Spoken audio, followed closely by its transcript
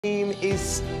Team is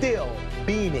still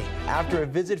beaming after a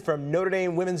visit from Notre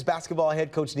Dame women's basketball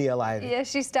head coach Niele Ivey. Yeah,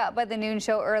 she stopped by the noon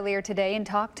show earlier today and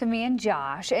talked to me and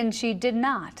Josh, and she did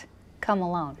not come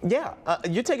alone. Yeah,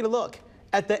 you're taking a look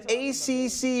at the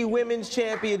ACC Women's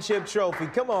Championship Trophy.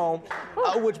 Come on.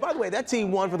 Which, by the way, that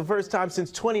team won for the first time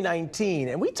since 2019.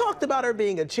 And we talked about her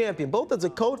being a champion, both as a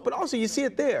coach, but also you see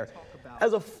it there,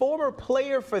 as a former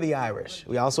player for the Irish.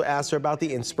 We also asked her about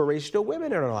the inspirational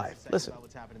women in her life. Listen.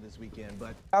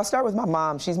 I'll start with my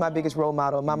mom. She's my biggest role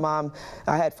model. My mom,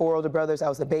 I had 4 older brothers. I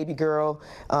was a baby girl.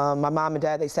 My mom and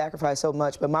dad, they sacrificed so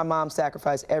much, but my mom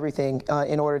sacrificed everything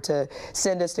in order to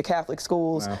send us to Catholic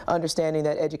schools, understanding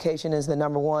that education is the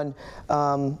 #1,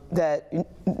 that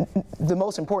the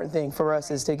most important thing for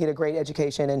us is to get a great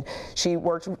education, and she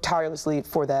worked tirelessly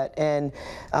for that. And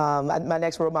my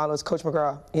next role model is Coach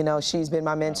McGraw. You know, she's been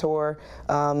my mentor.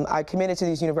 I committed to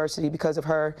this university because of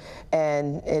her,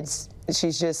 and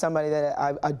she's just somebody that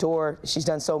I adore. She's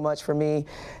done so much for me,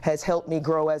 has helped me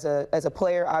grow as a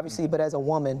player, obviously, but as a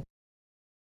woman.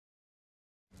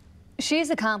 She's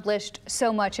accomplished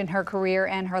so much in her career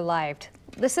and her life.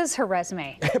 This is her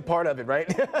resume. Part of it,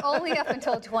 right? Only up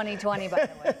until 2020, by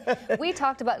the way. We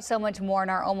talked about so much more in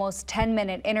our almost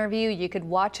 10-minute interview. You could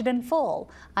watch it in full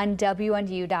on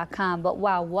WNDU.com. But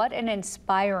wow, what an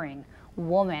inspiring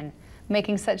woman,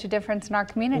 making such a difference in our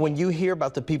community. When you hear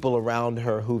about the people around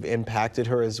her who've impacted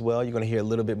her as well, you're going to hear a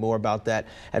little bit more about that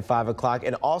at 5 o'clock.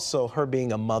 And also her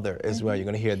being a mother as well. You're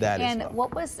going to hear that as well.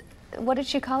 And what did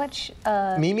she call it?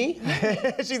 Mimi?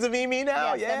 She's a Mimi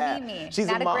now? Yes, yeah. a Mimi. She's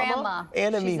not a mama grandma.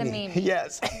 and a She's Mimi. A Mimi.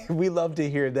 Yes. We love to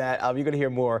hear that. You're going to hear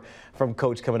more from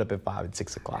Coach coming up at 5 and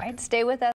 6 o'clock. All right, stay with us.